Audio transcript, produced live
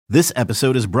This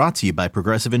episode is brought to you by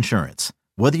Progressive Insurance.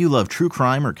 Whether you love true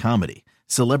crime or comedy,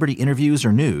 celebrity interviews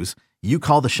or news, you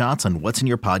call the shots on what's in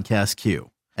your podcast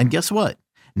queue. And guess what?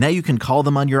 Now you can call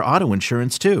them on your auto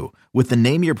insurance too with the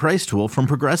Name Your Price tool from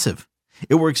Progressive.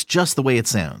 It works just the way it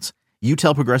sounds. You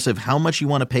tell Progressive how much you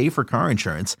want to pay for car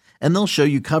insurance, and they'll show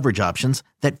you coverage options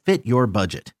that fit your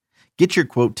budget. Get your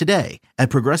quote today at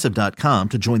Progressive.com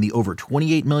to join the over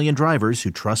 28 million drivers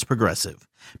who trust Progressive.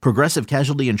 Progressive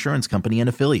Casualty Insurance Company and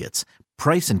Affiliates.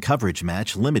 Price and coverage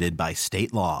match limited by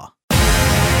state law.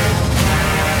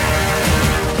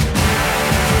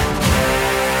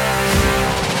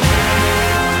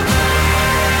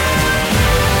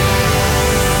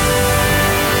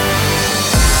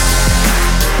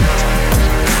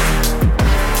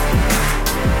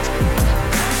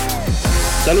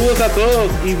 Saludos a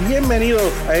todos y bienvenidos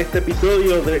a este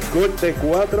episodio de Corte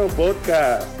 4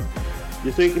 Podcast.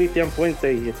 Yo soy Cristian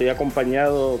Fuentes y estoy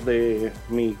acompañado de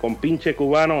mi compinche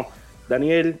cubano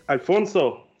Daniel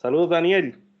Alfonso. Saludos,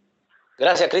 Daniel.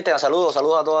 Gracias, Cristian. Saludos a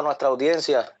toda nuestra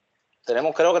audiencia.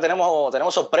 Creo que tenemos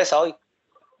sorpresa hoy.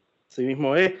 Así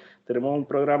mismo es. Tenemos un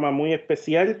programa muy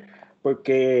especial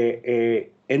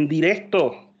porque en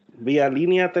directo, vía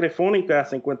línea telefónica,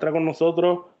 se encuentra con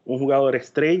nosotros un jugador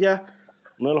estrella,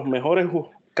 uno de los mejores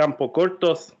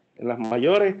campocortos en las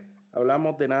mayores.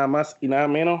 Hablamos de nada más y nada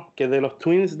menos que de los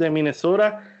Twins de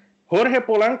Minnesota, Jorge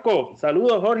Polanco.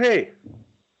 Saludos, Jorge.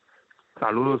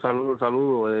 Saludos.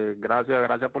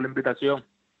 Gracias por la invitación.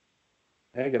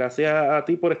 Gracias a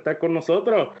ti por estar con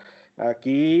nosotros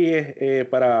aquí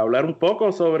para hablar un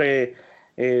poco sobre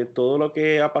todo lo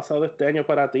que ha pasado este año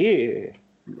para ti.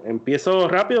 Empiezo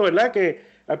rápido, ¿verdad? Que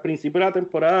al principio de la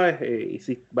temporada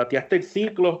bateaste el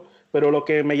ciclo, pero lo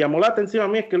que me llamó la atención a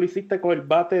mí es que lo hiciste con el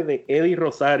bate de Eddie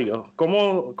Rosario.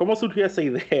 ¿Cómo surgió esa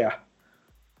idea?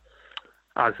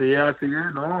 Así es,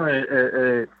 ¿no?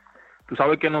 Tú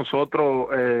sabes que nosotros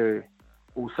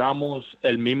usamos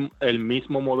el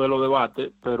mismo modelo de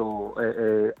bate, pero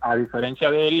a diferencia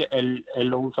de él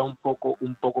lo usa un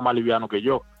poco más liviano que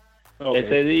yo. Okay.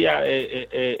 Ese día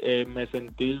me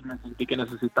sentí que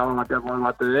necesitaba batear con el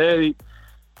bate de Eddie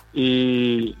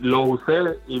y lo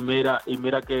usé y mira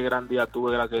qué gran día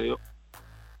tuve, gracias a Dios.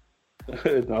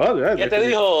 ¿Qué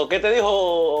te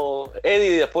dijo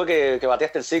Eddie después que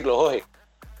bateaste el ciclo, Jorge?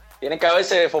 Tienen que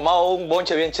haberse formado un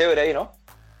bonche bien chévere ahí, ¿no?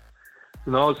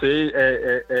 No, sí,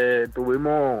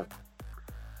 estuvimos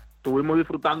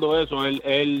disfrutando eso.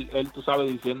 Él, tú sabes,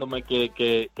 diciéndome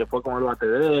que fue con el bate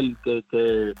de él,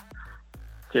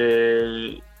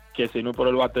 que si no por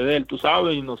el bate de él, tú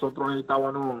sabes, y nosotros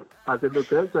estábamos haciendo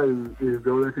cerca y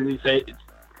yo decidí seguir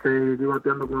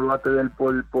bateando con el bate de él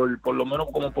por lo menos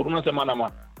como por una semana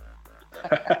más.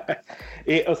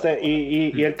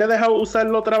 ¿Y él te dejó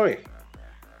usarlo otra vez?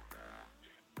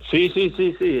 Sí.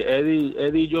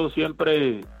 Eddie y yo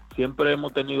siempre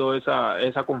hemos tenido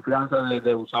esa confianza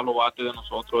de usar los bates de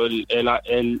nosotros.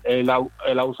 Él ha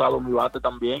usado mi bate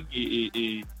también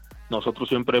y nosotros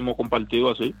siempre hemos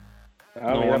compartido así.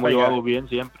 Nos hemos llevado bien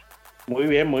siempre. Muy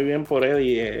bien por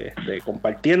Eddie,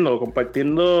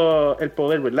 compartiendo el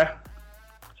poder, ¿verdad?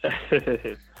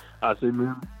 Así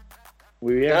mismo.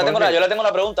 Muy bien. Yo le tengo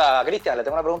una pregunta a Cristian, le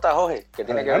tengo una pregunta a Jorge, que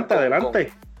tiene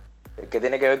adelante. Que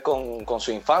tiene que ver con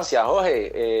su infancia,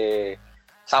 Jorge.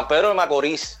 San Pedro de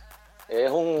Macorís es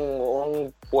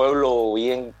un pueblo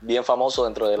bien famoso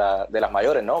dentro de las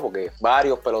mayores, ¿no? Porque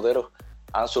varios peloteros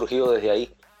han surgido desde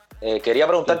ahí. Quería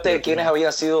preguntarte quiénes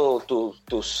habían sido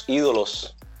tus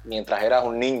ídolos mientras eras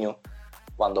un niño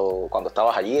cuando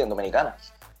estabas allí en Dominicana.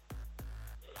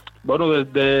 Bueno,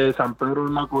 desde San Pedro de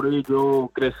Macorís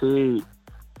yo crecí.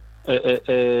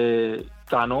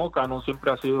 Cano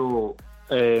siempre ha sido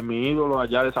mi ídolo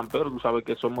allá de San Pedro. Tú sabes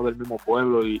que somos del mismo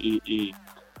pueblo y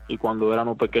cuando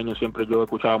éramos pequeños siempre yo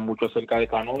escuchaba mucho acerca de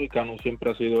Cano, y Cano siempre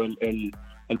ha sido el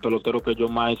pelotero que yo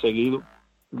más he seguido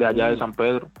de allá de San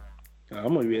Pedro.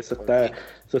 Muy bien, eso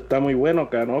está muy bueno,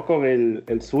 Cano, con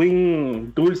el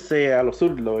swing dulce a lo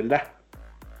zurdo, ¿verdad?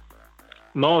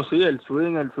 No, sí, el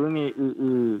swing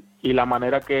y la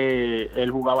manera que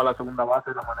él jugaba la segunda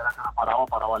base, la manera que la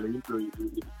paraba limpio y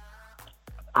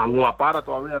agua para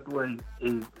todavía tú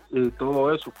y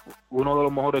todo eso. Uno de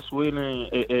los mejores swings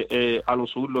a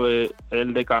los zurdos es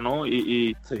el de Cano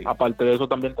y sí. Aparte de eso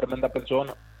también tremenda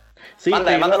persona. Sí,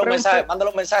 manda los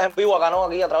mensajes en vivo a Cano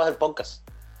aquí a través del podcast.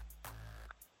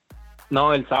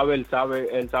 No, él sabe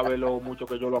lo mucho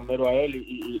que yo lo admiro a él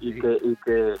y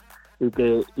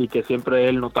que siempre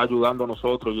él nos está ayudando a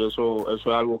nosotros, y eso es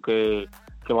algo que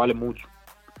vale mucho.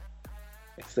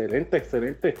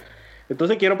 Excelente.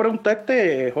 Entonces quiero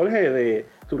preguntarte, Jorge,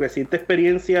 tu reciente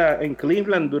experiencia en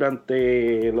Cleveland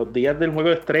durante los días del Juego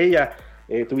de Estrellas.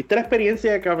 ¿Tuviste la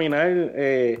experiencia de caminar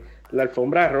la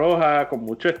alfombra roja con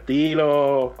mucho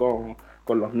estilo,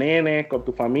 con los nenes, con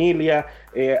tu familia?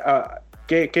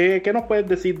 ¿Qué nos puedes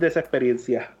decir de esa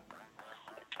experiencia?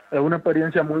 Es una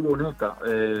experiencia muy bonita.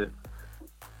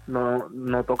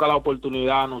 Nos toca la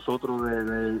oportunidad a nosotros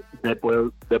de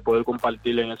poder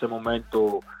compartir en ese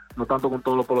momento, no tanto con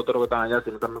todos los peloteros que están allá,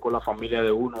 sino también con la familia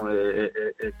de uno,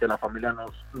 que la familia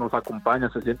nos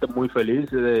acompaña, se siente muy feliz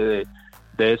de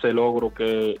ese logro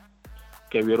que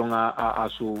vieron a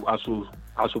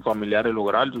sus familiares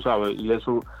lograr, tú sabes, y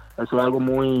eso es algo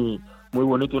muy, muy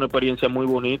bonito, una experiencia muy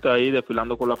bonita ahí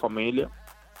desfilando con la familia.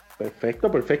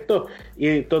 Perfecto. Y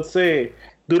entonces,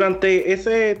 durante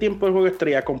ese tiempo de Juego de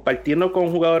Estrella, compartiendo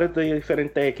con jugadores de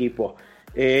diferentes equipos,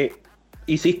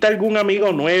 ¿hiciste algún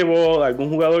amigo nuevo, algún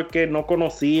jugador que no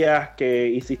conocías, que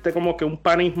hiciste como que un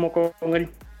panismo con él?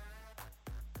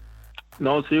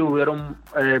 No, sí, hubieron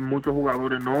muchos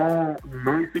jugadores. No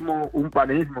hicimos un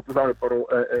panismo, tú sabes, pero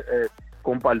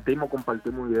compartimos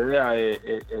ideas,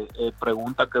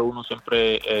 preguntas que uno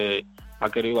siempre ha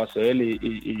querido hacer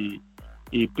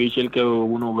y pitcher que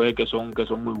uno ve que son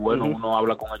muy buenos, uh-huh. Uno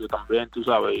habla con ellos también, tú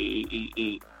sabes,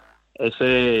 y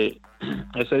ese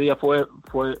día fue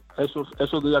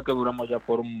esos días que duramos allá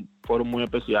fueron muy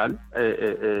especial,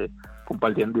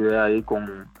 compartiendo ideas ahí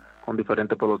con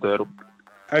diferentes peloteros.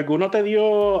 ¿Alguno te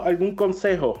dio algún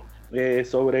consejo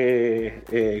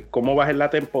sobre cómo va a ser la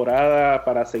temporada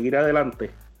para seguir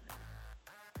adelante?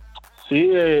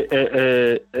 Sí,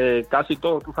 casi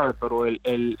todo, tú sabes, pero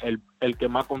el que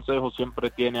más consejos siempre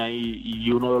tiene ahí,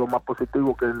 y uno de los más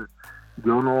positivos, que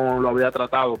yo no lo había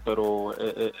tratado, pero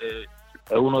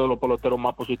es uno de los peloteros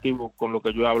más positivos con lo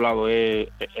que yo he hablado, es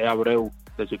Abreu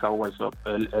de Chicago White Sox.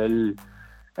 Él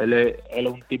es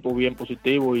un tipo bien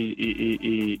positivo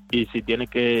y si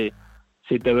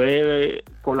te ve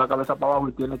con la cabeza para abajo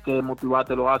y tiene que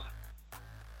motivarte, lo hace.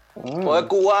 Poder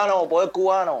cubano.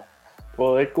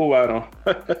 Poder cubano.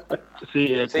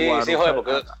 Sí, Jorge,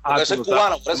 porque yo soy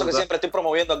cubano, por eso que siempre estoy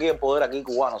promoviendo aquí el poder aquí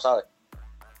cubano, ¿sabes?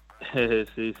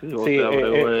 Sí,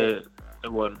 Abreu es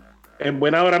bueno. En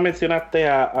buena hora mencionaste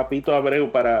a Pito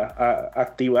Abreu para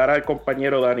activar al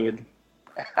compañero Daniel.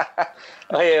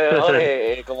 Oye,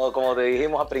 Jorge, como te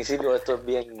dijimos al principio, esto es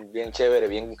bien chévere,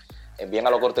 bien a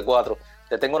lo corte 4.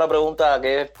 Te tengo una pregunta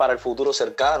que es para el futuro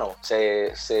cercano.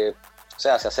 Se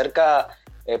acerca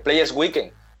Players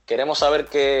Weekend. Queremos saber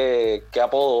qué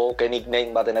apodo, qué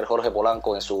nickname va a tener Jorge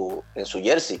Polanco en su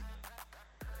jersey.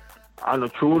 No,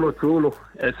 chulo. Chulo.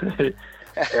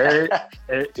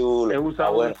 He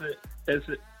usado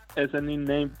ese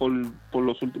nickname por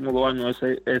los últimos 2 años.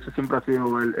 Ese siempre ha sido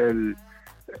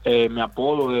mi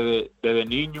apodo desde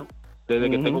niño. Desde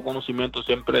que tengo conocimiento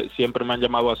siempre me han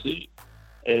llamado así.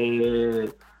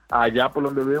 Allá por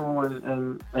donde vivo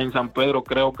en San Pedro,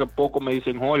 creo que poco me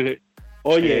dicen Jorge.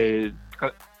 Oye,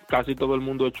 casi todo el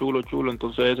mundo es chulo,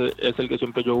 entonces ese es el que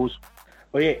siempre yo uso.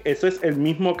 Oye, eso es el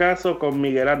mismo caso con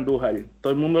Miguel Andújar.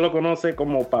 Todo el mundo lo conoce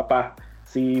como papá.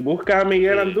 Si buscas a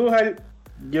Miguel Andújar,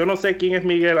 yo no sé quién es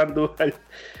Miguel Andújar.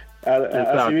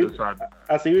 Exacto.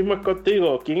 Así mismo es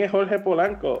contigo. ¿Quién es Jorge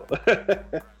Polanco?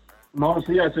 No,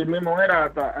 sí, así mismo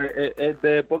era.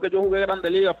 Después que yo jugué Grande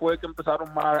Liga fue que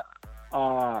empezaron más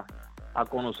a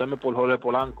conocerme por Jorge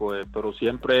Polanco, pero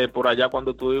siempre por allá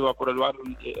cuando tú ibas por el barrio,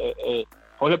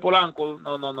 Jorge Polanco,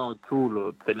 no,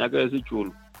 chulo, tenía que decir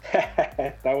chulo.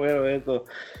 Está bueno eso.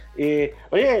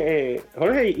 Oye,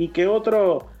 Jorge, ¿y qué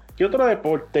otro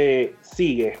deporte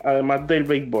sigues, además del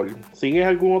béisbol? ¿Sigues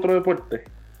algún otro deporte?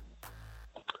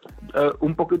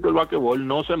 Un poquito el basquetbol,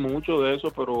 no sé mucho de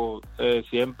eso, pero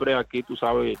siempre aquí, tú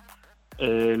sabes,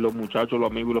 los muchachos, los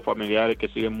amigos y los familiares que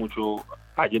siguen mucho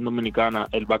allí en Dominicana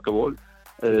el basquetbol.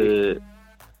 He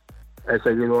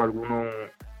seguido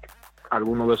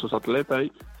algunos de esos atletas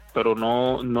ahí, pero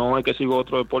no es que sigo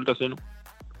otro deporte así, ¿no?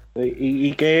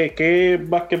 ¿Y qué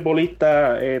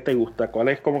basquetbolista te gusta? ¿Cuál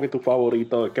es como que tu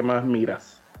favorito, el que más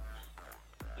miras?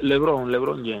 LeBron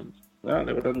James.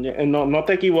 LeBron James. No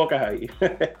te equivocas ahí.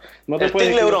 No te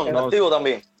puedes LeBron, activo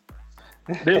también.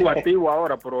 Digo activo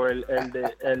ahora, pero el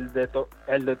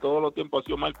de todos los tiempos ha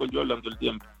sido Michael Jordan del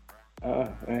tiempo.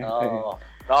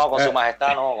 No, con su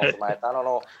majestad no,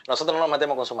 nosotros no nos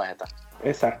metemos con su majestad.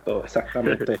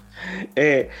 Exactamente.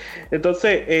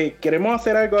 Entonces, queremos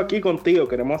hacer algo aquí contigo,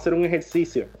 queremos hacer un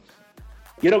ejercicio.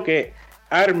 Quiero que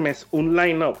armes un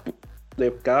line-up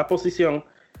de cada posición,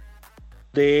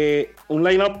 de un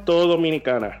line-up todo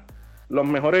dominicana, los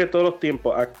mejores de todos los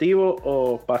tiempos, activo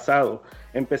o pasado.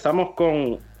 Empezamos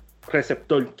con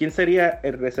receptor. ¿Quién sería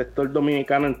el receptor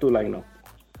dominicano en tu line-up?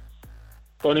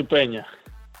 Tony Peña.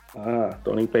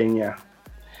 Tony Peña.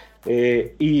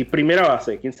 Y primera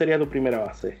base, ¿quién sería tu primera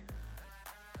base?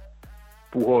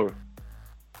 Pujol.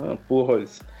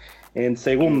 Pujols. En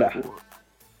segunda.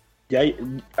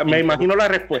 Me imagino la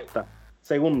respuesta.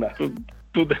 Segunda.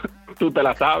 Tú te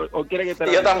la sabes. ¿O quieres que te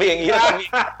la Yo también.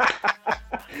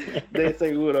 De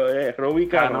seguro, Robbie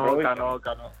Cano.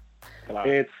 Cano.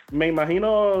 Claro. Me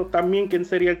imagino también quién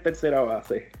sería el tercera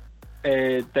base.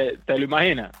 ¿Te lo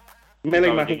imaginas? Me lo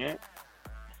imagino.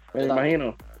 Me lo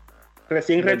imagino.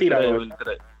 Recién retirado.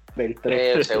 Del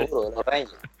 3. Seguro, de los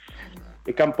Rangers.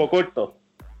 El campo corto.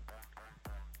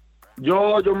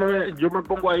 Yo me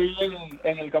pongo ahí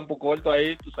en el campo corto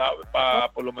ahí, tú sabes,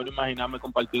 para por lo menos imaginarme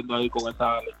compartiendo ahí con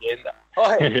esa leyenda.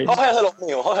 Jorge es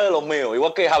de los míos,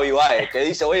 igual que Javi Baez, que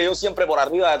dice, oye, yo siempre por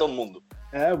arriba de todo el mundo.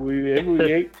 Muy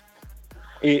bien.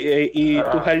 ¿Y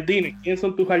tus jardines? ¿Quiénes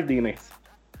son tus jardines?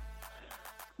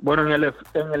 Bueno, en el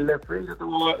left field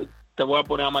yo te voy a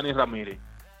poner a Manny Ramírez.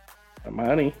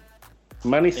 Manny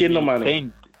siendo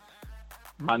Manny.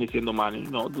 Manny siendo Manny,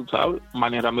 no, tú sabes,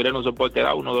 Manny Ramírez no se puede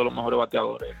quedar uno de los mejores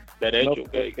bateadores derechos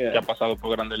que ha pasado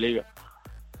por Grandes Ligas.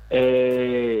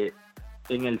 En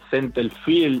el center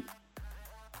field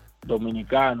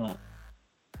dominicano,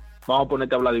 vamos a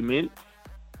ponerte a Vladimir.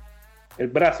 El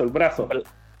brazo.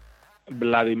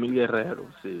 Vladimir Guerrero,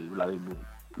 sí, Vladimir.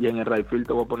 Y en el right field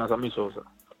te voy a poner a Sammy Sosa.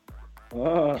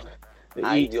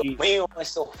 Ay, Dios mío,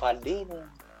 esos jardines.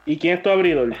 ¿Y quién es tu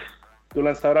abridor? ¿Tu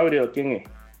lanzador abridor? ¿Quién es?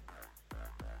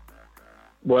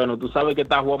 Bueno, tú sabes que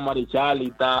está Juan Marichal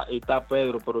y está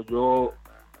Pedro, pero yo,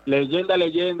 leyenda,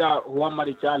 Juan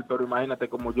Marichal, pero imagínate,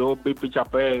 como yo vi picha a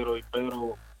Pedro y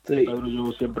Pedro,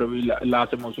 yo siempre vi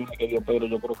las emociones que dio Pedro,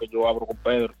 yo creo que yo abro con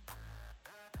Pedro.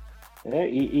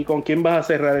 ¿Y con quién vas a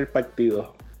cerrar el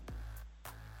partido?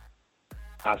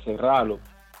 A cerrarlo.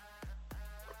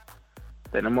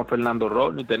 Tenemos a Fernando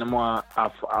Rodney, tenemos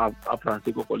a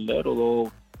Francisco Cordero,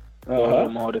 dos de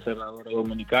los mejores cerradores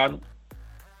dominicanos.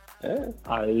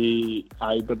 Ahí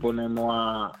te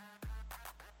ponemos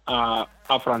a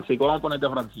Francisco. Vamos a ponerte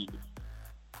a Francisco.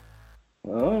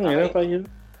 Mira para allá.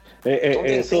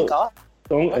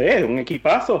 Un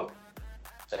equipazo.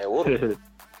 Seguro.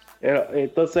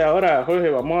 Entonces ahora,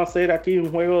 Jorge, vamos a hacer aquí un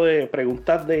juego de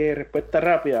preguntas de respuesta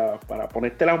rápida para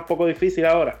ponértela un poco difícil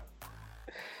ahora.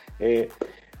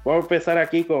 Vamos a empezar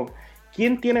aquí con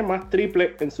 ¿quién tiene más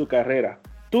triple en su carrera?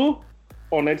 ¿Tú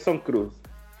o Nelson Cruz?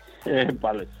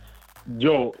 Vale.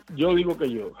 Yo digo que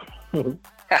yo.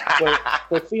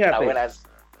 Pues fíjate.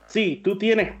 Sí, tú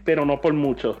tienes, pero no por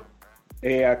mucho.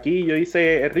 Aquí yo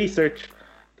hice research.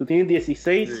 Tú tienes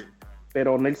 16, sí,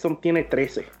 pero Nelson tiene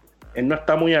 13. Él no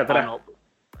está muy atrás. No.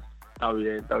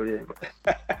 Está bien.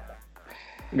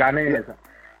 Gané esa.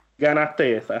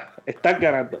 Ganaste esa. Estás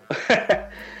ganando.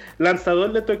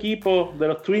 Lanzador de tu equipo, de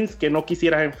los Twins, que no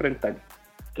quisieras enfrentar.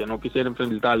 Que no quisiera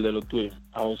enfrentar de los Twins.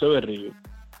 A José Berrío.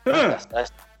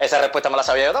 Esa respuesta me la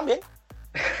sabía yo también.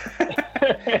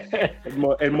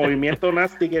 el movimiento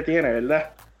nasty que tiene,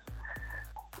 ¿verdad?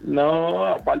 No,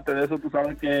 aparte de eso, tú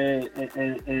sabes que es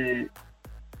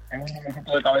un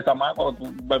movimiento de cabeza más cuando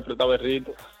tú vas a enfrentar a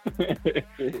Berrito.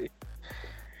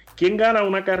 ¿Quién gana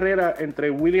una carrera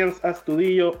entre Williams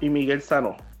Astudillo y Miguel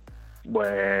Sano?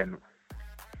 Bueno,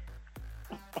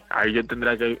 ahí yo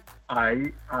tendría que...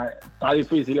 Ahí está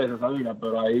difícil eso, sabía,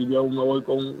 pero ahí yo me voy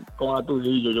con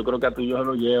Astudillo. Yo creo que Astudillo se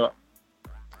lo lleva.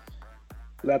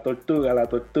 La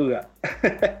tortuga.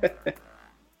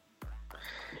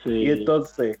 Sí. Y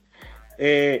entonces,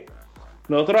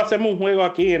 nosotros hacemos un juego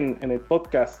aquí en el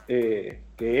podcast, que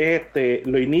es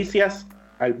 ¿lo inicias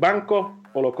al banco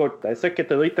o lo cortas? Eso es que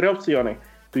te doy 3 opciones.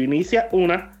 Tú inicias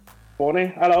una,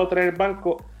 pones a la otra en el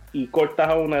banco y cortas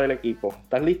a una del equipo.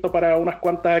 ¿Estás listo para unas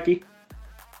cuantas aquí?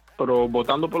 Pero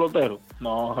votando pelotero.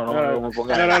 No.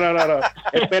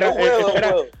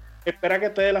 Espera que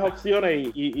te dé las opciones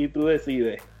y tú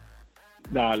decides.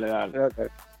 Dale.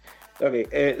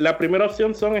 Okay. La primera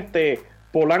opción son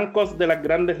Polancos de las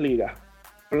Grandes Ligas: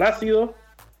 Plácido,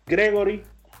 Gregory,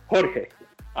 Jorge.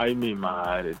 Ay, mi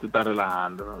madre, tú estás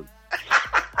relajando.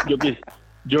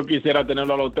 Yo quisiera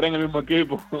tenerlo a los 3 en el mismo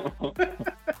equipo.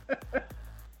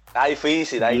 Está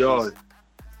difícil.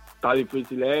 Está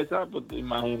difícil esa, pues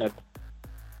imagínate.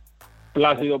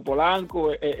 Plácido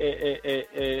Polanco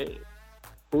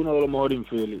uno de los mejores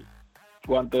infieles.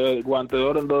 Guante de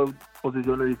oro en 2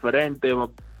 posiciones diferentes,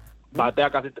 batea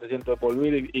casi 300 de por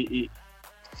vida y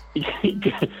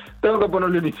tengo que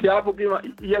ponerlo inicial porque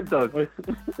y entonces.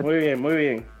 Muy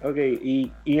bien.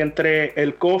 Okay, y entre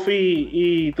el Coffee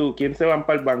y tú, ¿quién se van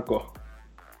para el banco?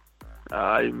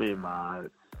 Ay, mi madre.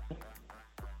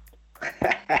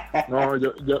 No,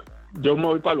 yo Yo me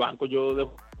voy para el banco, yo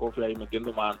dejo Kofi ahí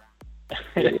metiendo mano.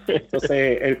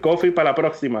 Entonces, el coffee para la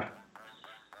próxima.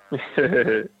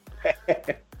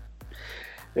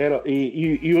 Pero,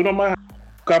 y uno más,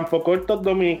 campo cortos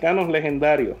dominicanos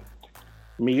legendarios.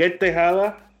 Miguel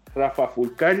Tejada, Rafa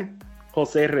Fulcar,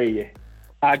 José Reyes.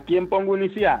 ¿A quién pongo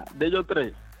iniciar? De ellos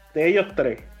tres. De ellos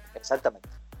tres. Exactamente.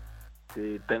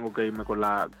 Sí, tengo que irme con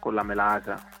la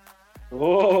melaza.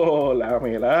 Oh, la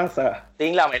melaza.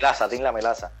 Team la melaza.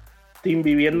 Team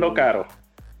viviendo caro.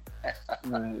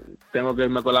 Tengo que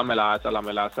irme con la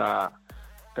melaza,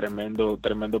 tremendo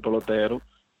pelotero,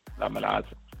 la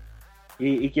melaza.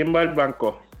 ¿Y quién va al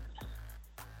banco?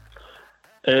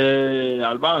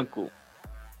 Al banco,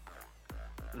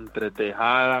 entre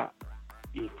Tejada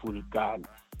y Fulcar.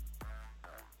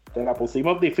 Te la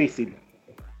pusimos difícil.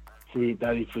 Sí,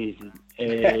 está difícil.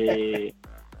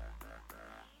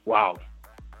 Wow.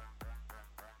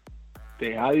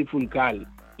 Tejada y Fulcar,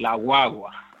 la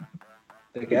guagua.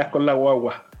 Te quedas con la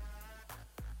guagua.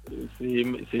 Sí,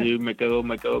 me quedo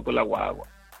con la guagua.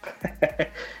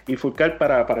 Y Fulcar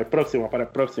para el próximo.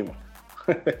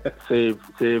 Sí,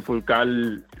 Fulcar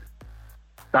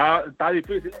está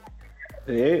difícil.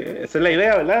 Esa es la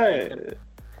idea, ¿verdad?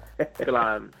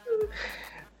 Claro.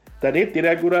 Daniel, ¿tiene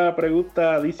alguna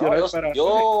pregunta adicional para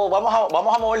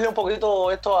vamos a moverle un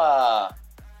poquito esto a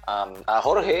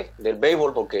Jorge del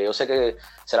béisbol, porque yo sé que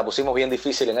se la pusimos bien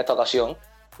difícil en esta ocasión.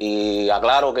 Y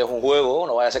aclaro que es un juego,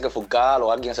 no vaya a ser que Fulcar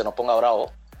o alguien se nos ponga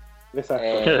bravo.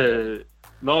 Exacto.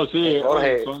 No, sí,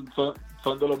 Jorge,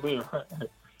 son de los míos.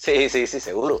 Sí,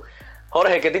 seguro.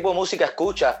 Jorge, ¿qué tipo de música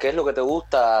escuchas? ¿Qué es lo que te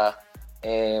gusta?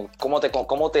 ¿Cómo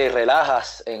te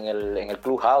relajas en el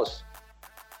clubhouse?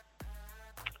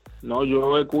 No,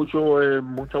 yo escucho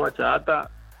mucha bachata,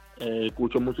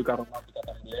 escucho música romántica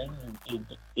también,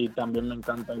 y también me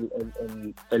encanta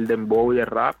el dembow y el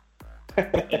rap.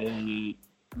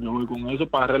 Yo voy con eso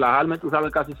para relajarme. Tú sabes,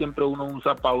 casi siempre uno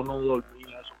usa para uno dormir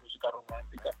su música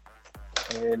romántica,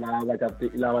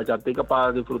 la bachatica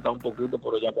para disfrutar un poquito,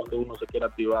 pero ya cuando uno se quiere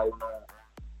activar,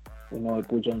 uno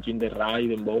escucha un chin de rap y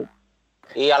dembow.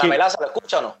 ¿Y a la melaza la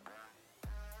escucha o no?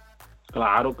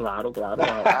 Claro.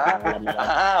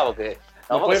 Okay.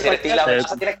 No, porque si eres la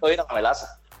melaza tienes que oír a la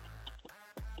melaza.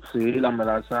 Sí, la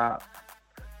melaza,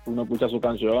 uno escucha sus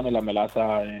canciones, la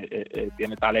melaza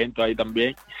tiene talento ahí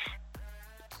también.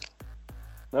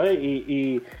 ¿No?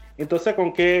 Y entonces,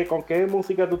 ¿con qué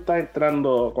música tú estás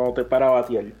entrando cuando te paras a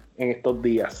batear en estos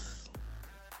días?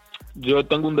 Yo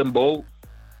tengo un dembow.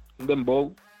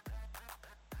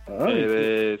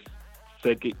 De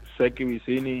Seki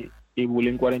Vicini y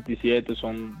Bulín 47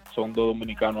 son dos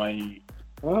dominicanos ahí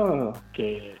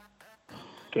que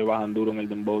bajan duro en el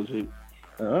dembow, sí.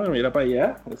 Mira para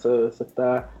allá, eso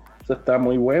está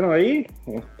muy bueno ahí.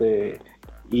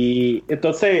 Y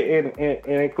entonces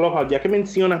en el clubhouse, ya que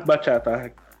mencionas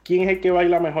bachata, ¿quién es el que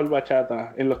baila mejor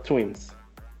bachata en los Twins?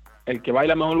 El que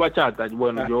baila mejor bachata,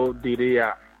 bueno, yo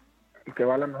diría el que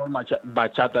baila mejor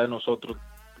bachata de nosotros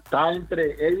está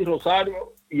entre Eddie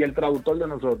Rosario y el traductor de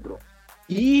nosotros.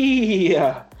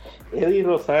 ¡Yeah! Eddie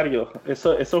Rosario,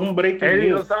 eso es un breaking Eddie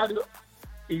news. Rosario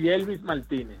y Elvis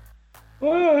Martínez.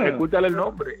 Escúchale el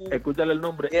nombre.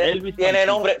 Elvis tiene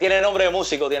nombre de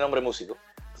músico.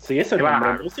 Sí, ese es el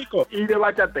nombre de músico. Y de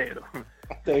bachatero.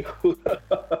 Te juro.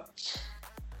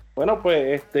 Bueno,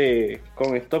 pues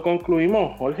con esto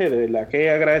concluimos, Jorge. De verdad que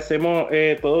agradecemos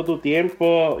todo tu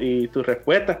tiempo y tu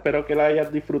respuesta. Espero que la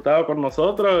hayas disfrutado con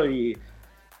nosotros y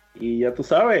ya tú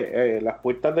sabes, las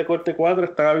puertas de Corte 4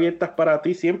 están abiertas para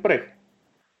ti siempre.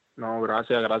 No,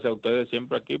 gracias a ustedes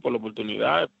siempre aquí por la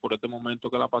oportunidad, por este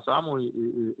momento que la pasamos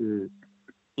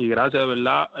y gracias, de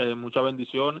verdad, muchas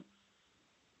bendiciones.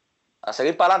 A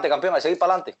seguir para adelante, campeón, a seguir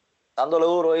para adelante, dándole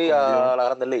duro ahí a la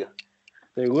Grandes Ligas.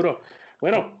 Seguro.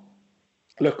 Bueno,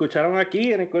 lo escucharon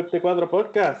aquí en el Corte 4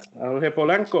 Podcast, a Jorge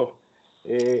Polanco.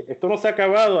 Esto no se ha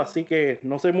acabado, así que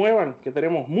no se muevan, que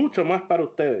tenemos mucho más para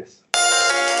ustedes.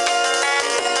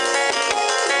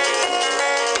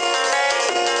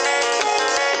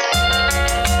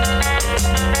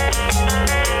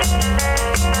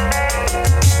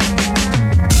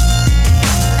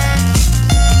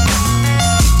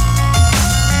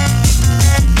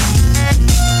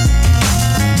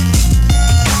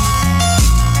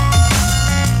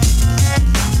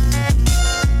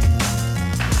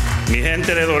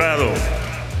 De Dorado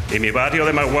y mi barrio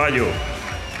de Maguayo,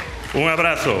 un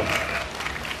abrazo.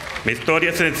 Mi historia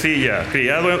es sencilla,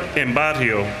 criado en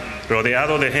barrio,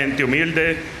 rodeado de gente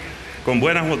humilde, con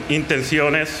buenas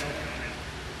intenciones.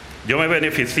 Yo me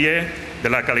beneficié de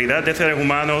la calidad de seres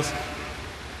humanos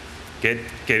que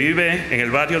vive en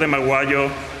el barrio de Maguayo,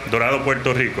 Dorado,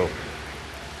 Puerto Rico.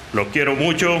 Los quiero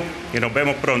mucho y nos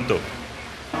vemos pronto.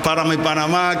 Para mi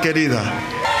Panamá querida,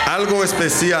 algo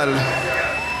especial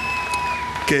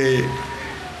que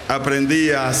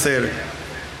aprendí a hacer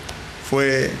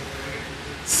fue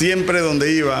siempre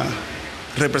donde iba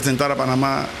representar a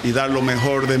Panamá y dar lo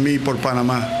mejor de mí por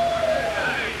Panamá.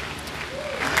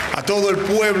 A todo el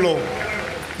pueblo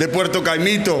de Puerto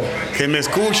Caimito que me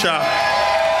escucha,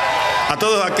 a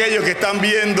todos aquellos que están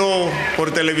viendo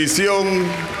por televisión,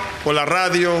 por la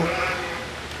radio,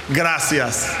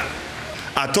 gracias.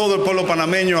 A todo el pueblo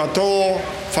panameño, a todo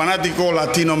fanático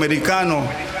latinoamericano,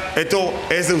 esto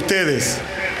es de ustedes.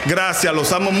 Gracias,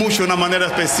 los amo mucho de una manera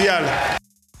especial.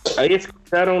 Ahí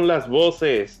escucharon las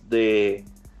voces de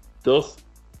dos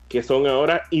que son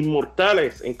ahora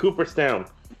inmortales en Cooperstown.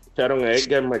 Escucharon a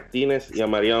Edgar Martínez y a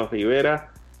Mariano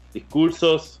Rivera.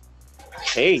 Discursos.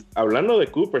 Hey, hablando de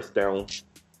Cooperstown,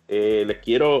 les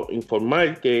quiero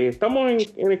informar que estamos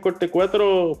en el Corte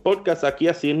 4 Podcast aquí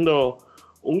haciendo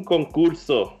un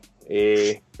concurso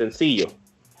sencillo.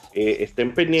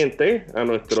 Estén pendientes a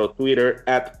nuestro Twitter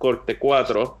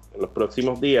 @Corte4 en los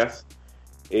próximos días,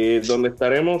 donde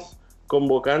estaremos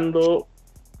convocando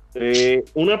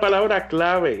una palabra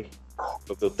clave.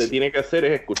 Lo que usted tiene que hacer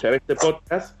es escuchar este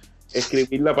podcast,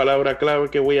 escribir la palabra clave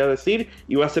que voy a decir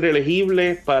y va a ser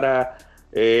elegible para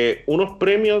unos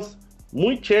premios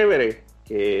muy chéveres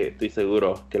que estoy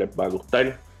seguro que les va a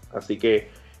gustar. Así que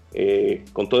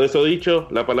con todo eso dicho,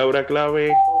 la palabra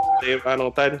clave se va a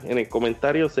anotar en el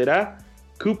comentario, será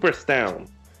Cooperstown.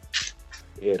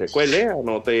 Recuerde,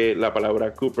 anote la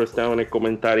palabra Cooperstown en el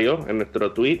comentario en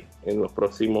nuestro tweet en los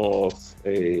próximos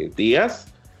días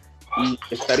y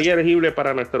estaría elegible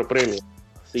para nuestro premio.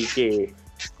 Así que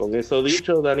con eso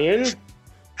dicho, Daniel,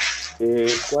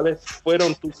 ¿cuáles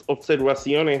fueron tus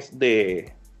observaciones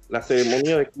de la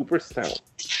ceremonia de Cooperstown?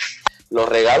 Los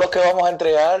regalos que vamos a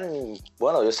entregar,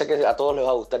 bueno, yo sé que a todos les va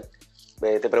a gustar.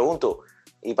 Te pregunto,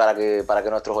 y para que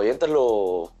nuestros oyentes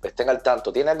lo estén al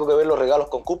tanto, ¿tiene algo que ver los regalos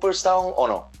con Cooperstown o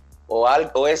no?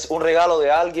 ¿O es un regalo de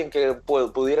alguien que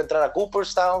pudiera entrar a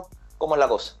Cooperstown? ¿Cómo es la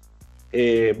cosa?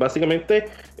 Básicamente,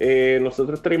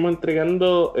 nosotros estaremos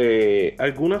entregando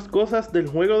algunas cosas del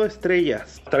Juego de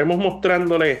Estrellas. Estaremos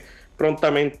mostrándoles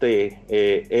prontamente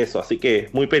eso, así que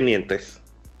muy pendientes.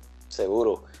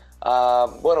 Seguro.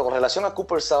 Bueno, con relación a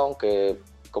Cooperstown, que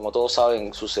como todos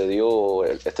saben sucedió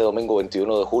este domingo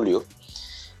 21 de julio,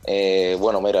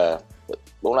 bueno, mira,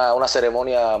 una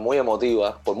ceremonia muy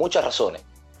emotiva por muchas razones,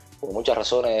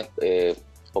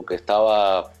 porque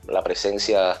estaba la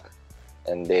presencia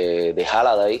de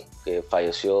Halliday, que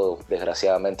falleció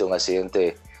desgraciadamente en un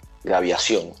accidente de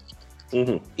aviación.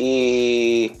 Uh-huh.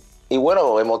 Y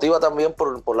bueno, emotiva también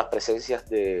por las presencias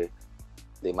de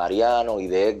Mariano y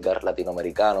de Edgar,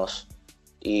 latinoamericanos,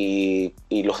 y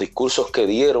los discursos que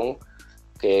dieron,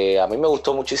 que a mí me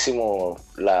gustó muchísimo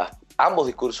ambos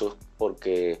discursos,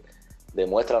 porque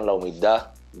demuestran la humildad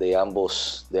de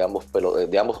ambos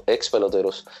ex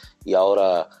peloteros y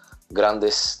ahora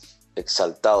grandes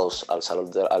exaltados al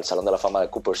Salón de la Fama de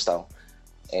Cooperstown.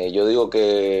 Yo digo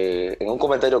que en un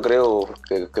comentario creo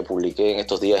que publiqué en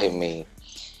estos días en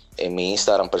mi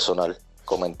Instagram personal,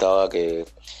 comentaba que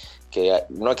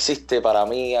no existe para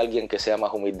mí alguien que sea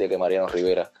más humilde que Mariano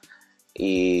Rivera,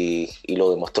 y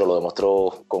lo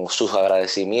demostró con sus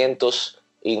agradecimientos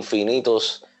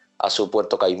infinitos a su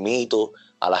Puerto Caimito,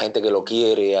 a la gente que lo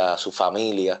quiere, a su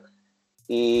familia,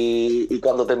 y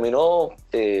cuando terminó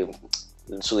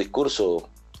su discurso,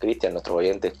 Cristian, nuestro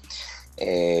oyente,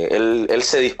 él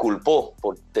se disculpó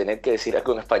por tener que decir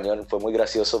algo en español. Fue muy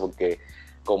gracioso porque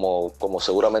como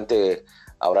seguramente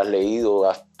habrás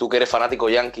leído, tú que eres fanático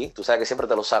yankee, tú sabes que siempre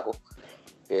te lo saco,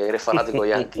 que eres fanático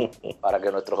yankee, para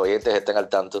que nuestros oyentes estén al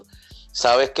tanto.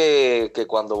 Sabes que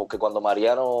cuando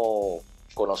Mariano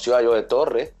conoció a Joe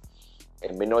Torre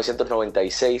en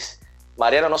 1996,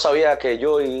 Mariano no sabía que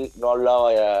Joey no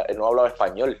hablaba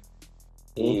español,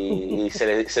 y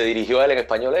se dirigió a él en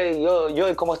español. Hey,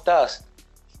 Joey, ¿cómo estás?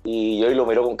 Y Joey lo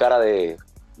miró con cara de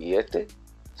 ¿y este?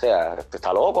 O sea,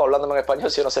 está loco hablándome en español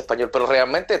si yo no sé español. Pero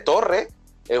realmente Torre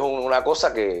es una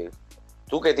cosa que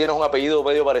tú, que tienes un apellido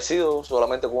medio parecido,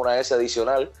 solamente con una S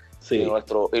adicional, sí.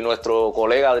 y nuestro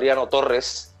colega Adriano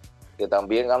Torres, que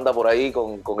también anda por ahí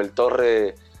con el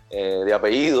Torre de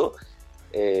apellido,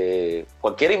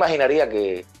 cualquiera imaginaría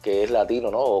que es latino,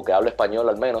 ¿no? O que habla español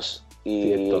al menos.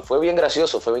 Y fue bien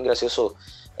gracioso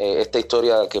esta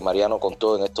historia que Mariano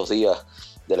contó en estos días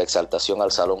de la exaltación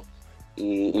al salón.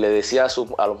 Y le decía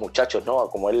a los muchachos, ¿no?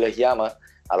 Como él les llama,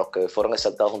 a los que fueron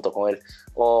exaltados junto con él: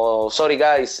 sorry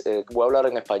guys, voy a hablar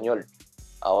en español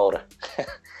ahora.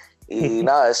 Y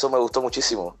nada, eso me gustó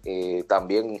muchísimo.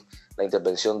 También la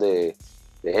intervención de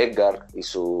Edgar y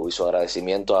su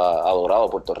agradecimiento a Dorado,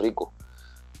 Puerto Rico.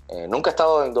 Nunca he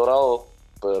estado en Dorado,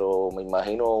 pero me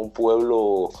imagino un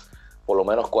pueblo, por lo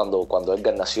menos cuando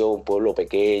Edgar nació, un pueblo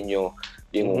pequeño,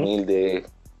 bien humilde.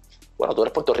 Bueno, tú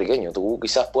eres puertorriqueño, tú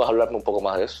quizás puedas hablarme un poco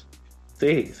más de eso.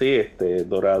 Sí,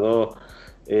 Dorado.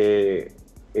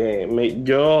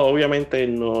 Yo obviamente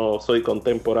no soy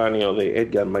contemporáneo de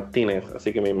Edgar Martínez,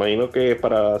 así que me imagino que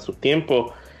para sus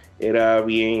tiempos era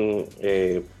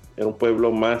un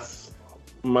pueblo más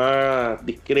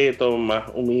discreto,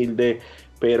 más humilde,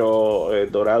 pero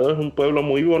Dorado es un pueblo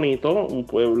muy bonito, un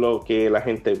pueblo que la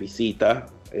gente visita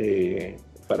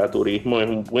para turismo, es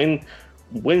un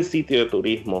buen sitio de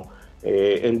turismo.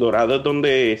 En Dorado es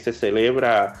donde se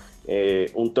celebra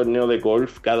un torneo de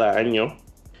golf cada año.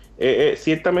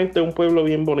 Ciertamente un pueblo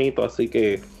bien bonito, así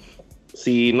que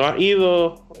si no has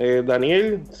ido,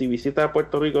 Daniel, si visitas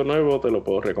Puerto Rico Nuevo, te lo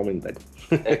puedo recomendar.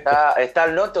 ¿Está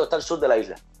al norte o está al sur de la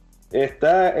isla?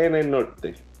 Está en el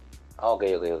norte. Ok.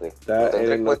 Lo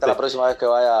tendré en cuenta la próxima vez que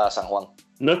vaya a San Juan.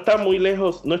 No está muy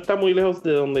lejos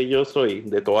de donde yo soy,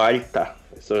 de Toalta.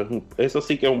 Eso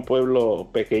sí que es un pueblo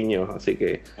pequeño, así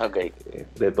que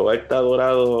de Toalta a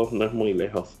Dorado no es muy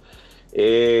lejos.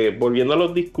 Volviendo a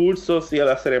los discursos y a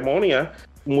la ceremonia,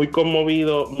 muy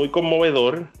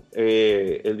conmovedor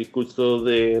el discurso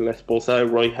de la esposa de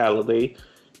Roy Halladay.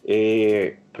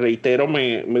 Reitero,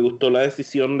 me gustó la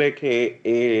decisión de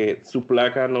que su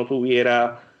placa no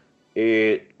tuviera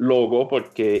logo,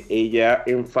 porque ella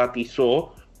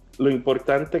enfatizó lo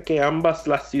importante que ambas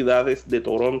las ciudades de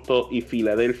Toronto y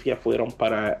Filadelfia fueron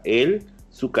para él,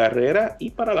 su carrera y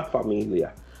para la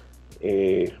familia.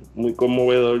 Muy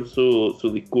conmovedor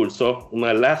su discurso.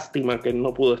 Una lástima que él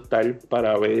no pudo estar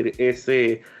para ver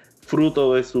ese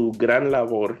fruto de su gran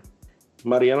labor.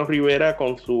 Mariano Rivera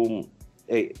con su...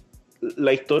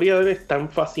 la historia de él es tan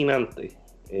fascinante.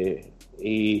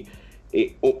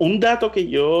 Un dato que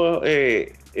yo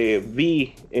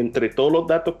vi entre todos los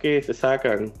datos que se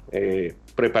sacan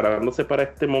preparándose para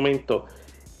este momento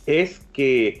es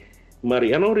que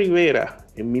Mariano Rivera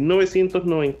en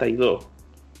 1992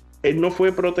 él no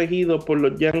fue protegido por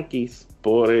los Yankees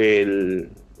por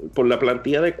la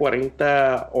plantilla de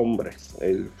 40 hombres,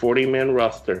 el 40-man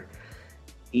roster.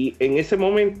 Y en ese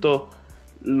momento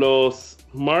los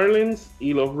Marlins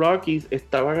y los Rockies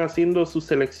estaban haciendo su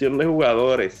selección de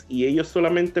jugadores y ellos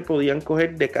solamente podían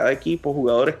coger de cada equipo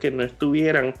jugadores que no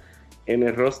estuvieran en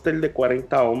el roster de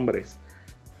 40 hombres.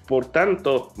 Por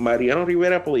tanto, Mariano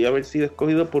Rivera podía haber sido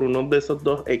escogido por uno de esos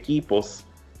dos equipos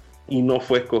y no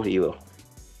fue escogido.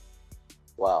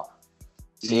 Wow.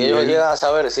 Si ellos llegan a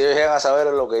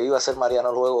saber lo que iba a hacer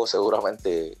Mariano luego,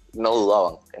 seguramente no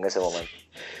dudaban en ese momento.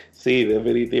 Sí,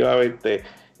 definitivamente.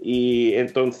 Y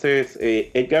entonces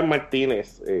Edgar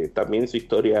Martínez, también su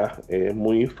historia es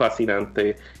muy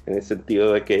fascinante en el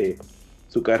sentido de que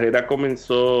su carrera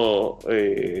comenzó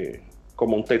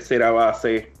como un tercera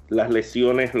base, las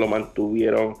lesiones lo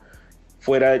mantuvieron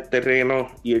fuera del terreno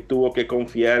y él tuvo que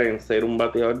confiar en ser un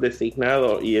bateador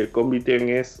designado y él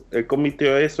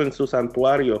convirtió eso en su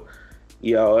santuario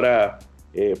y ahora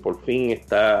por fin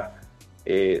está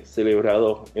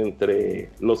celebrado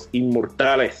entre los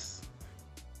inmortales.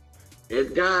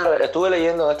 Edgar, estuve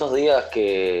leyendo en estos días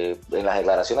que en las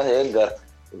declaraciones de Edgar,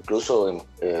 incluso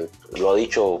lo ha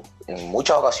dicho en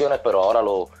muchas ocasiones, pero ahora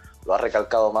lo ha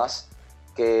recalcado más,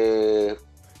 que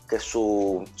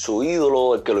su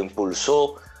ídolo, el que lo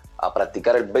impulsó a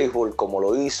practicar el béisbol como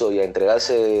lo hizo y a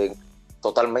entregarse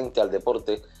totalmente al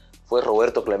deporte, fue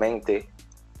Roberto Clemente,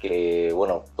 que,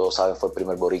 bueno, todos saben, fue el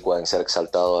primer boricua en ser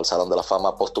exaltado al Salón de la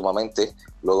Fama póstumamente,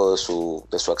 luego de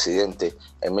su accidente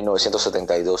en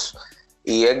 1972.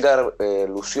 Y Edgar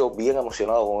lució bien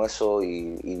emocionado con eso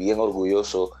y bien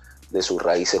orgulloso de sus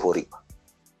raíces boricua.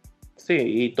 Sí,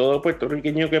 y todo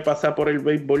puertorriqueño que pasa por el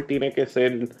béisbol tiene que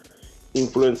ser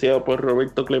influenciado por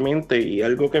Roberto Clemente, y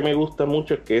algo que me gusta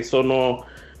mucho es que eso no,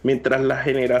 mientras las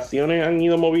generaciones han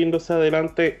ido moviéndose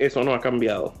adelante, eso no ha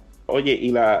cambiado. Oye, y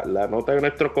la nota de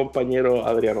nuestro compañero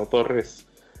Adriano Torres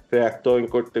redactó en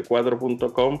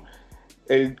corte4.com,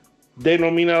 el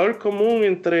denominador común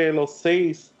entre los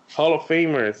 6 Hall of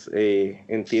Famers,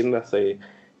 entiéndase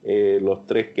los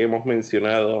 3 que hemos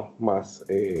mencionado, más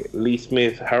Lee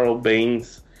Smith, Harold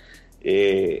Baines,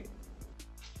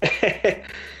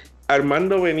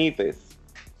 Armando Benítez.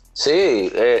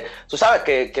 Sí, tú sabes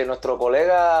que nuestro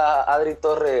colega Adri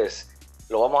Torres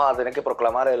lo vamos a tener que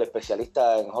proclamar el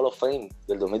especialista en Hall of Fame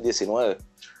del 2019.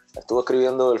 Estuvo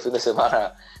escribiendo el fin de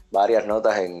semana varias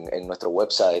notas en nuestro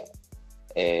website.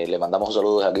 Le mandamos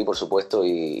saludos aquí, por supuesto,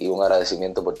 y un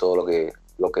agradecimiento por todo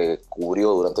lo que cubrió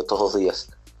durante estos 2 días.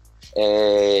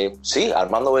 Sí,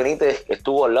 Armando Benítez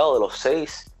estuvo al lado de los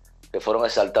 6 que fueron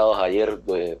exaltados ayer,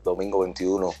 domingo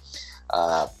 21,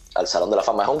 al Salón de la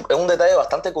Fama. Es un detalle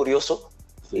bastante curioso,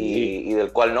 sí, y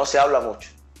del cual no se habla mucho.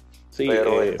 Sí,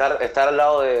 pero estar al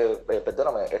lado de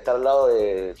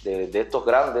estos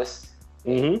grandes,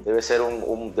 debe ser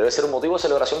un motivo de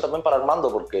celebración también para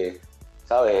Armando, porque,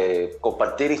 ¿sabes?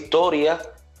 Compartir historia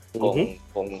con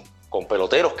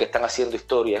peloteros que están haciendo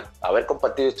historia, haber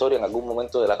compartido historia en algún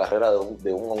momento de la carrera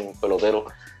de un pelotero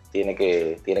tiene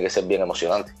que ser bien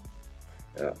emocionante.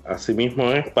 Así mismo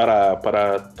es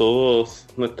para todos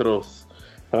nuestros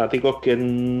fanáticos que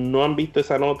no han visto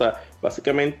esa nota.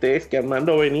 Básicamente es que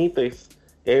Armando Benítez,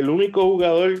 el único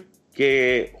jugador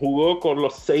que jugó con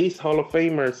los 6 Hall of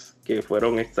Famers que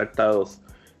fueron exaltados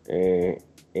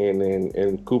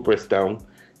en Cooperstown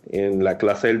en la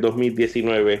clase del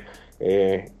 2019.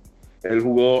 Él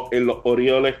jugó en los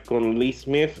Orioles con Lee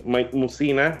Smith, Mike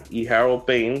Mussina y Harold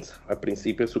Baines al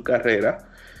principio de su carrera.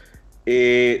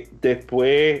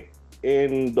 Después,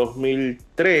 en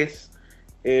 2003,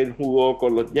 él jugó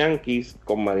con los Yankees,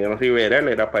 con Mariano Rivera. Él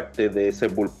era parte de ese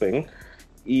bullpen.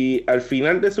 Y al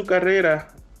final de su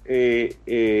carrera,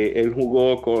 él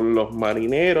jugó con los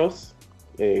Marineros,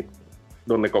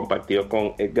 donde compartió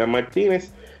con Edgar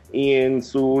Martínez. Y en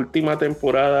su última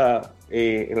temporada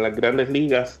en las Grandes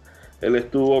Ligas, él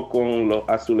estuvo con los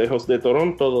Azulejos de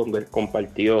Toronto, donde él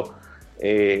compartió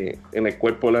en el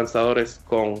cuerpo de lanzadores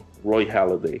con Roy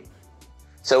Halladay.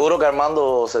 Seguro que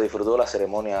Armando se disfrutó de la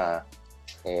ceremonia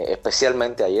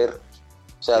especialmente ayer.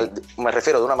 O sea, sí, me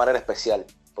refiero de una manera especial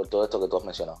por todo esto que tú has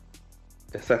mencionado.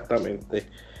 Exactamente.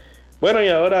 Bueno, y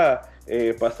ahora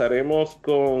pasaremos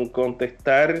con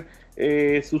contestar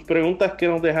sus preguntas que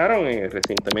nos dejaron.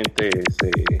 Recientemente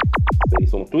se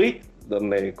hizo un tweet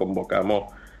donde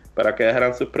convocamos para que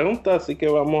dejaran sus preguntas, así que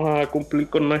vamos a cumplir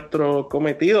con nuestro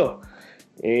cometido.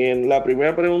 La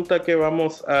primera pregunta que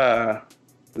vamos a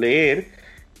leer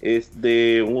es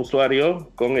de un usuario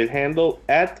con el handle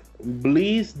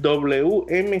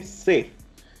 @BleaseWMC,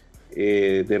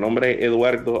 de nombre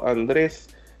Eduardo Andrés.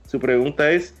 Su pregunta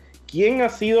es: ¿quién ha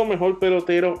sido mejor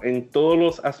pelotero en todos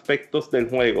los aspectos del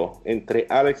juego, entre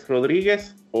Alex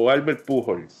Rodríguez o Albert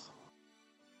Pujols?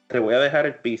 Te voy a dejar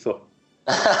el piso.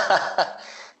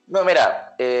 No,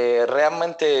 mira,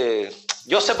 realmente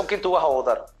yo sé por quién tú vas a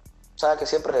votar. Sabes que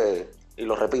siempre, y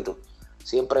lo repito,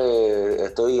 siempre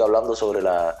estoy hablando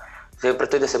siempre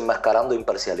estoy desenmascarando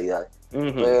imparcialidades.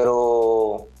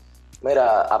 Pero,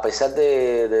 mira, a pesar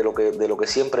de lo que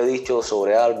siempre he dicho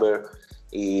sobre Albert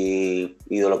y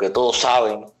de lo que todos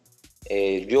saben,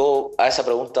 yo a esa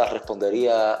pregunta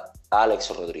respondería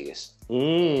Alex Rodríguez.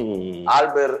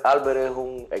 Albert es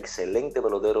un excelente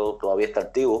pelotero, todavía está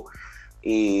activo,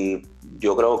 y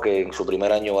yo creo que en su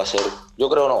primer año va a ser,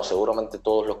 seguramente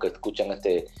todos los que escuchan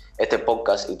este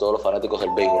podcast y todos los fanáticos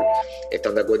del béisbol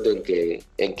están de acuerdo en que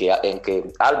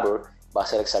Albert va a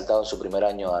ser exaltado en su primer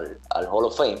año al Hall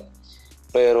of Fame.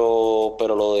 Pero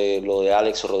lo de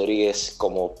Alex Rodríguez,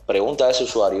 como pregunta de ese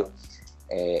usuario,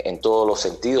 en todos los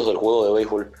sentidos del juego de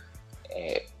béisbol,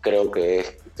 creo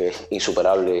que es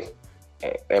insuperable,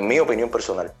 en mi opinión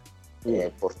personal,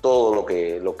 por todo lo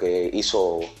que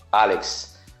hizo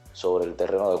Alex sobre el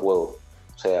terreno de juego.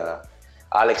 O sea,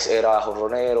 Alex era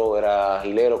jonronero, era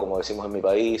gilero, como decimos en mi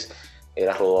país,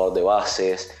 era rodador de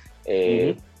bases,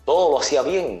 todo lo hacía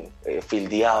bien,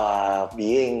 fildeaba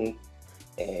bien.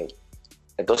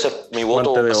 Entonces, mi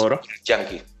voto de oro.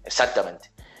 Yankee,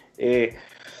 exactamente.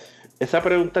 Esa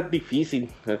pregunta es difícil,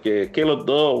 porque que los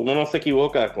dos, uno no se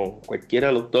equivoca con cualquiera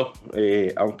de los dos,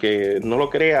 aunque no lo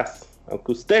creas,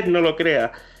 aunque usted no lo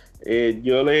crea,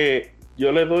 yo le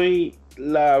doy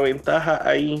la ventaja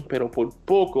ahí, pero por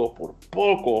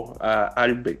poco a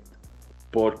Albert,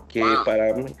 porque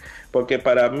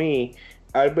para mí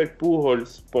Albert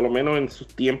Pujols, por lo menos en sus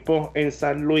tiempos en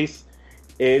San Luis,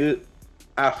 él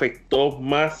afectó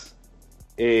más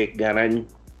ganar,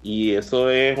 y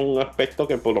eso es un aspecto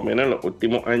que por lo menos en los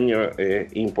últimos años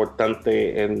es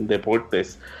importante en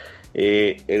deportes.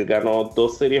 Él ganó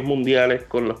 2 series mundiales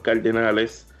con los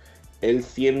Cardenales, él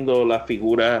siendo la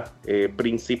figura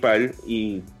principal,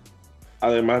 y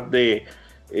además de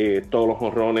todos los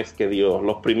jonrones que dio,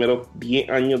 los primeros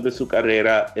 10 años de su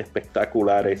carrera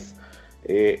espectaculares.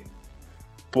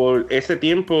 Por ese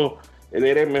tiempo él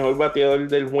era el mejor bateador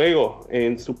del juego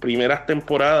en sus primeras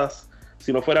temporadas.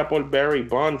 Si no fuera por Barry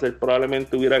Bonds, él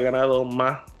probablemente hubiera ganado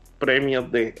más premios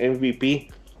de MVP.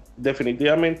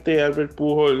 Definitivamente Albert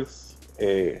Pujols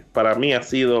para mí ha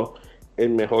sido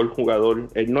el mejor jugador.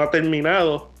 Él no ha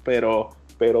terminado, pero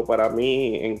para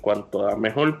mí, en cuanto a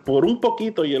mejor, por un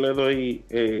poquito yo le doy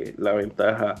la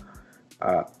ventaja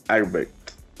a Albert.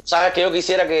 Sabes que yo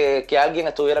quisiera que alguien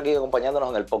estuviera aquí acompañándonos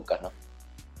en el podcast, ¿no?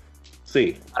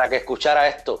 Sí. Para que escuchara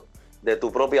esto de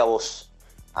tu propia voz.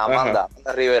 Amanda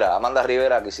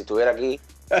Rivera, que si estuviera aquí,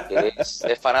 que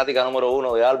es fanática número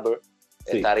 1 de Albert,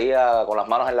 sí, estaría con las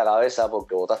manos en la cabeza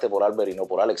porque votaste por Albert y no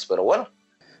por Alex, pero bueno.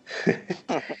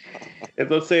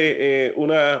 Entonces,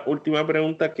 una última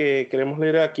pregunta que queremos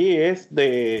leer aquí es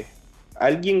de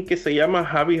alguien que se llama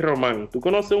Javi Román. ¿Tú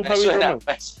conoces un Javi Román?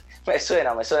 Me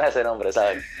suena ese nombre,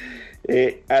 ¿sabes?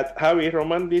 Javi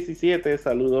Román 17,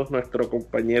 saludos nuestro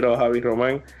compañero Javi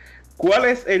Román. ¿Cuál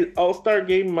es el All-Star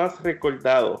Game más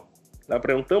recordado? La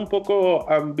pregunta es un poco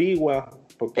ambigua.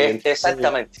 Porque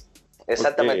exactamente.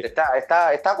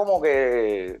 Está como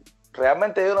que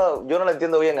realmente yo no lo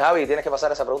entiendo bien, Javi. Tienes que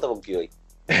pasar esa pregunta por QA.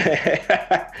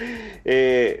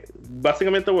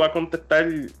 Básicamente voy a contestar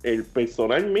el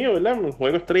personal mío, ¿verdad? El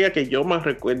juego estrella que yo más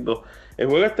recuerdo. El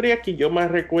juego estrella que yo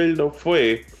más recuerdo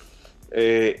fue...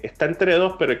 está entre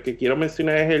dos, pero el que quiero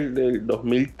mencionar es el del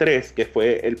 2003, que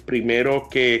fue el primero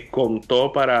que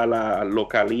contó para la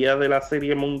localía de la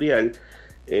Serie Mundial,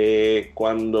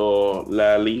 cuando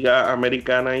la Liga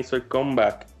Americana hizo el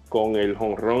comeback con el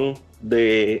jonrón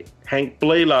de Hank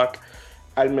Blaylock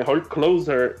al mejor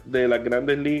closer de las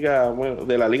grandes ligas, bueno,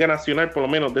 de la Liga Nacional por lo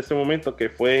menos de ese momento, que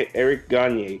fue Eric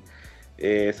Gagne.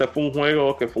 Ese fue un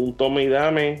juego que fue un tome y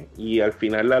dame, y al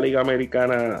final la Liga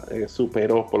Americana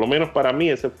superó, por lo menos para mí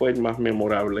ese fue el más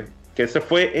memorable, que ese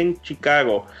fue en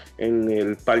Chicago, en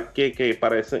el parque que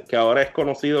ahora es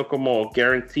conocido como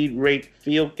Guaranteed Rate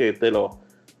Field, que es de los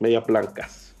Medias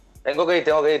Blancas. Tengo que ir,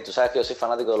 tú sabes que yo soy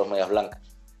fanático de los Medias Blancas.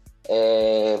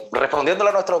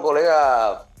 Respondiéndole a nuestro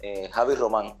colega Javi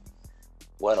Román,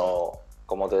 bueno,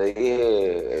 como te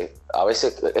dije, a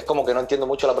veces es como que no entiendo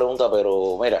mucho la pregunta,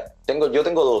 pero mira, yo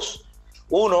tengo dos.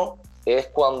 Uno es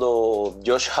cuando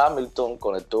Josh Hamilton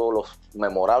conectó los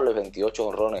memorables 28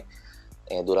 jonrones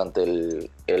durante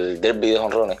el derby de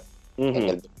jonrones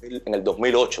en el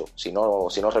 2008, si no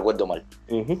recuerdo mal.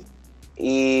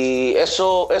 Y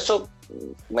eso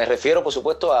me refiero, por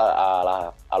supuesto,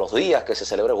 a los días que se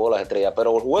celebra el Juego de las Estrellas,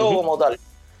 pero el juego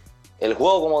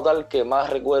como tal que más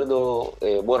recuerdo,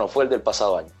 fue el del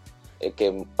pasado año,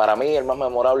 que para mí el más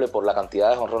memorable por la cantidad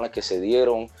de jonrones que se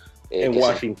dieron en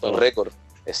Washington. Récord,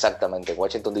 exactamente, en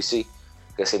Washington DC,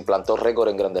 que se implantó récord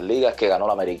en Grandes Ligas, que ganó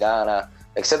la Americana,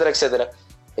 etcétera, etcétera.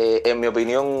 En mi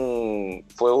opinión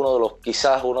fue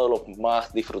quizás uno de los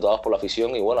más disfrutados por la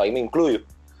afición, y bueno, ahí me incluyo,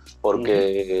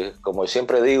 porque como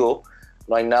siempre digo,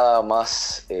 no hay nada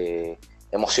más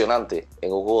emocionante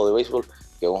en un juego de béisbol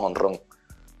que un jonrón.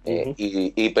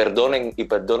 Y perdonen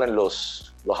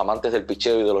los amantes del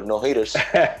picheo y de los no-hitters,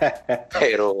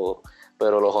 pero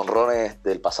los jonrones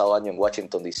del pasado año en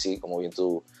Washington DC, como bien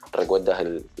tú recuerdas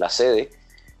la sede,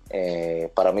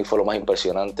 para mí fue lo más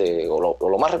impresionante o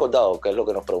lo más recordado, que es lo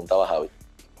que nos preguntaba Javi.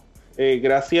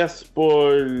 Gracias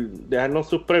por dejarnos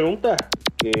sus preguntas,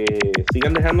 que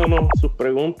sigan dejándonos sus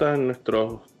preguntas en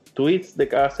nuestros tweets de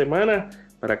cada semana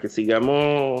para que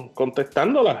sigamos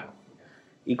contestándolas.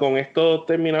 Y con esto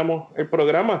terminamos el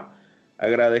programa.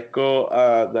 Agradezco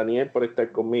a Daniel por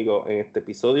estar conmigo en este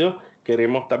episodio.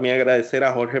 Queremos también agradecer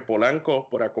a Jorge Polanco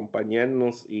por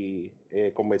acompañarnos y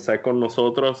conversar con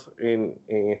nosotros en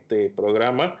este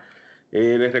programa.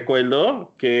 Les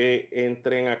recuerdo que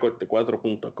entren a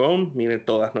corte4.com, miren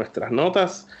todas nuestras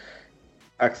notas,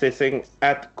 accesen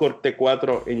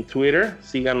 @corte4 en Twitter,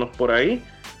 síganos por ahí.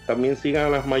 También sigan a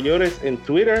las mayores en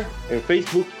Twitter, en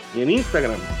Facebook y en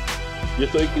Instagram. Yo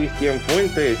soy Cristian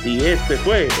Fuentes y este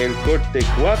fue el Corte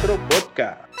 4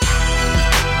 Podcast.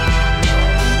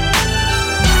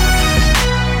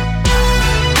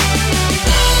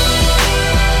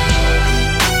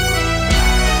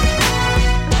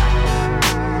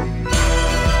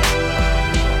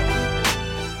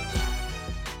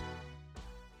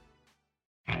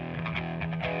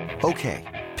 Okay,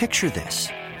 picture this.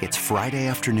 It's Friday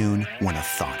afternoon when a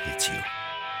thought hits you.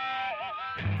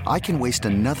 I can waste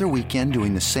another weekend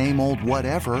doing the same old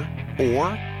whatever, or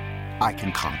I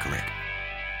can conquer it.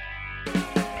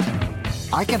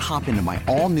 I can hop into my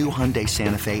all-new Hyundai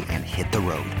Santa Fe and hit the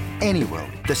road. Any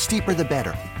road. The steeper, the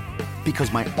better.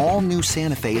 Because my all-new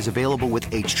Santa Fe is available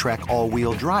with H-Track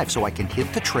all-wheel drive, so I can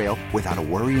hit the trail without a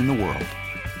worry in the world.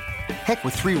 Heck,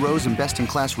 with 3 rows and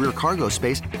best-in-class rear cargo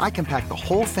space, I can pack the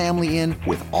whole family in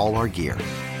with all our gear.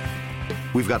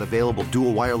 We've got available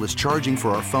dual wireless charging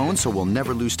for our phones, so we'll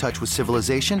never lose touch with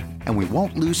civilization, and we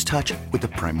won't lose touch with the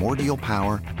primordial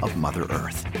power of Mother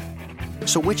Earth.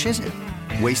 So which is it?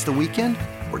 Waste the weekend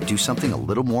or do something a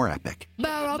little more epic?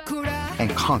 And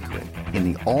conquer it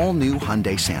in the all-new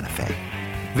Hyundai Santa Fe.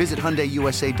 Visit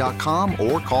HyundaiUSA.com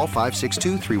or call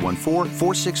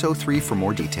 562-314-4603 for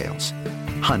more details.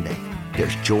 Hyundai,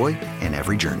 there's joy in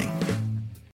every journey.